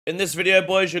In this video,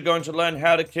 boys, you're going to learn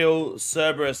how to kill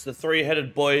Cerberus, the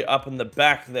three-headed boy up in the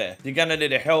back there. You're going to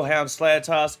need a Hellhound Slayer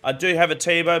task. I do have a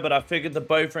T-bow, but I figured the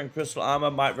bow and crystal armor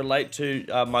might relate to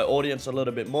my audience a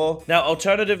little bit more. Now,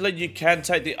 alternatively, you can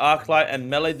take the Arclight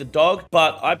and melee the dog,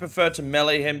 but I prefer to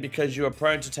melee him because you are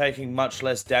prone to taking much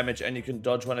less damage and you can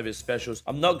dodge one of his specials.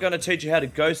 I'm not going to teach you how to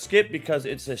ghost skip because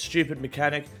it's a stupid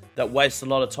mechanic that wastes a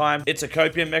lot of time. It's a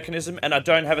copium mechanism, and I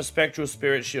don't have a spectral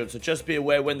spirit shield, so just be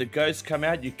aware when the ghosts come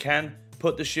out, you can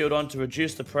put the shield on to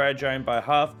reduce the prayer drain by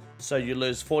half, so you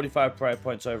lose 45 prayer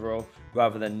points overall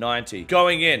rather than 90.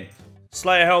 Going in,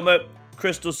 Slayer helmet,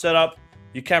 crystal setup,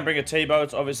 you can bring a T-bow,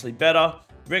 it's obviously better.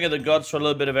 Ring of the Gods for a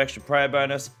little bit of extra prayer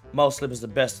bonus. Mole Slip is the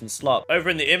best in slot. Over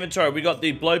in the inventory, we got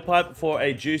the blowpipe for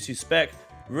a juicy spec,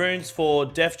 runes for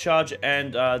death charge,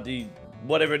 and the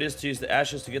whatever it is to use the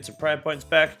ashes to get some prayer points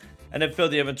back, and then fill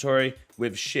the inventory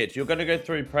with shit. You're going to go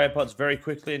through prayer pots very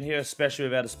quickly in here, especially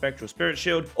without a spectral spirit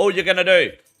shield. All you're going to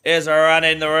do is run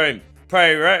in the room.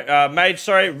 Mage,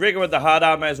 Rigger with the hard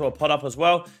arm may as well pot up as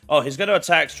well. Oh, he's going to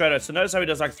attack straight out. So notice how he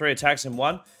does like 3 attacks in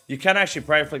one. You can actually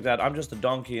prayer flick that. I'm just a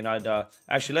donkey, and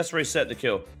actually, let's reset the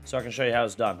kill so I can show you how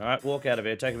it's done. All right, walk out of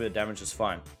here, take a bit of damage, it's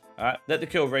fine. All right, let the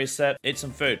kill reset, eat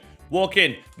some food. Walk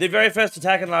in. The very first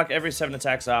attack, and like every 7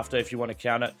 attacks after, if you want to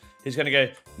count it, he's going to go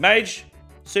Mage.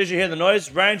 As soon as you hear the noise,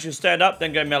 range, you'll stand up,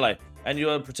 then go melee. And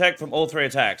you'll protect from all 3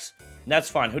 attacks. And that's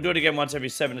fine. He'll do it again once every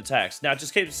 7 attacks. Now,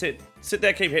 just sit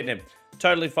there, keep hitting him.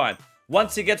 Totally fine.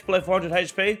 Once he gets below 400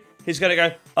 HP, he's going to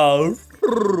go, oh.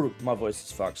 My voice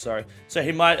is fucked, sorry. So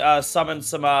he might summon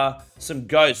some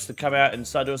ghosts to come out and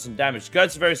start doing some damage.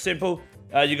 Ghosts are very simple.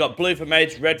 You got blue for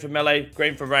mage, red for melee,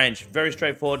 green for range. Very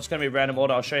straightforward. It's going to be random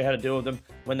order. I'll show you how to deal with them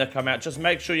when they come out. Just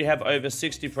make sure you have over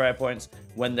 60 prayer points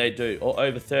when they do, or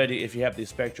over 30 if you have the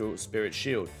spectral spirit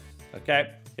shield.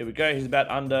 Okay, here we go. He's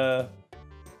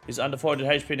under 400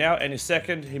 HP now. Any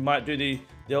second, he might do the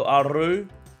Aru,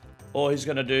 or he's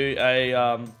going to do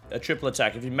a triple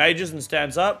attack. If he mages and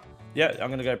stands up, yeah, I'm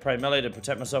going to go pray melee to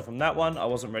protect myself from that one. I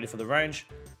wasn't ready for the range.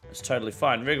 It's totally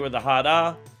fine. Rigger with the hard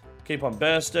R. Keep on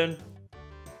bursting.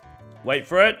 Wait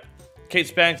for it. Keep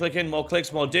spam clicking. More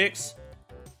clicks, more dicks.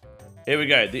 Here we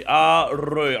go. The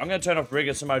Aru. I'm going to turn off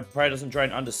Rigger so my prayer doesn't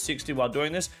drain under 60 while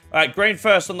doing this. Alright, green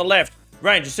first on the left.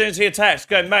 Range. As soon as he attacks,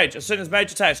 go mage. As soon as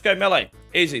mage attacks, go melee.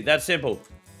 Easy. That's simple.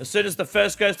 As soon as the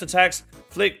first ghost attacks,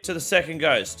 flick to the second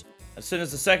ghost. As soon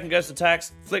as the second ghost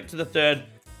attacks, flick to the third.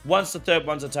 Once the third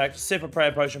one's attacked, sip a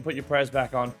prayer potion, put your prayers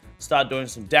back on, start doing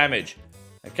some damage.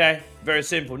 Okay? Very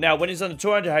simple. Now, when he's under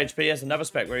 200 HP, he has another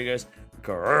spec where he goes,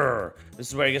 grrr. This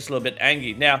is where he gets a little bit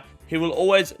angry. Now, he will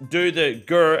always do the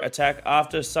grrr attack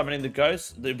after summoning the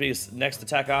ghosts. There'll be his next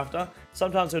attack after.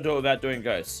 Sometimes he'll do it without doing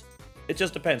ghosts. It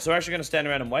just depends. So we're actually going to stand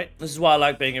around and wait. This is why I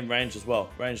like being in range as well.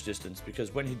 Range distance.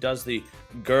 Because when he does the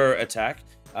grrr attack,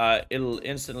 it'll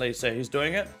instantly say he's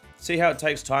doing it. See how it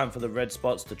takes time for the red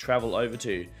spots to travel over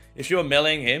to you. If you're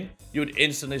meleeing him, you would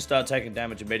instantly start taking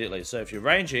damage immediately. So if you're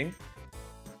ranging,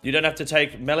 you don't have to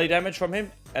take melee damage from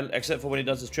him, except for when he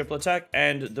does his triple attack,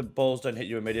 and the balls don't hit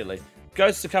you immediately.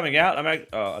 Ghosts are coming out.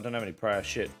 I don't have any prayer.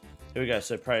 Shit. Here we go.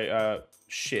 So pray,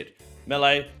 shit.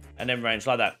 Melee, and then range,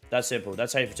 like that. That's simple.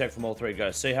 That's how you protect from all 3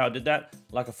 ghosts. See how I did that?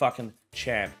 Like a fucking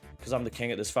champ. Because I'm the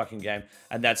king at this fucking game.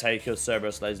 And that's how you kill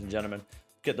Cerberus, ladies and gentlemen.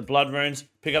 Get the blood runes,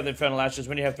 pick up the Infernal Ashes.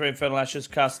 When you have 3 Infernal Ashes,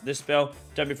 cast this spell.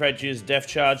 Don't be afraid to use Death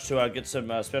Charge to get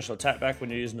some special attack back when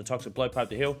you're using the Toxic Blowpipe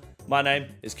to heal. My name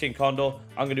is King Condor.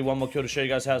 I'm going to do one more kill to show you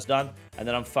guys how it's done, and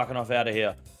then I'm fucking off out of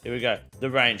here. Here we go.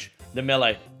 The range, the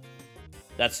melee.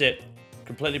 That's it.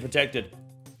 Completely protected.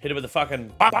 Hit it with the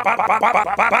fucking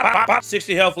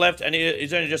 60 health left, and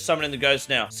he's only just summoning the ghost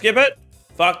now. Skip it.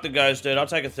 Fuck the ghost, dude. I'll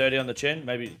take a 30 on the chin.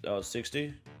 Maybe,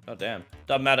 60. God damn.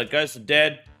 Doesn't matter. Ghosts are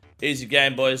dead. Easy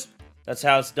game, boys. That's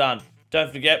how it's done.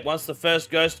 Don't forget, once the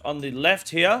first ghost on the left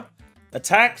here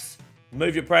attacks,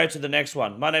 move your prayer to the next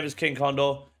one. My name is King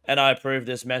Condor, and I approve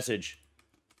this message.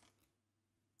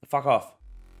 Fuck off.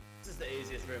 This is the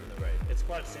easiest room in the raid. It's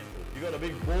quite simple. You got a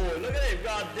big boy. Look at him.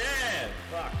 God damn.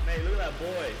 Fuck me. Look at that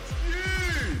boy. It's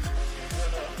huge.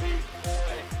 You got a big boy.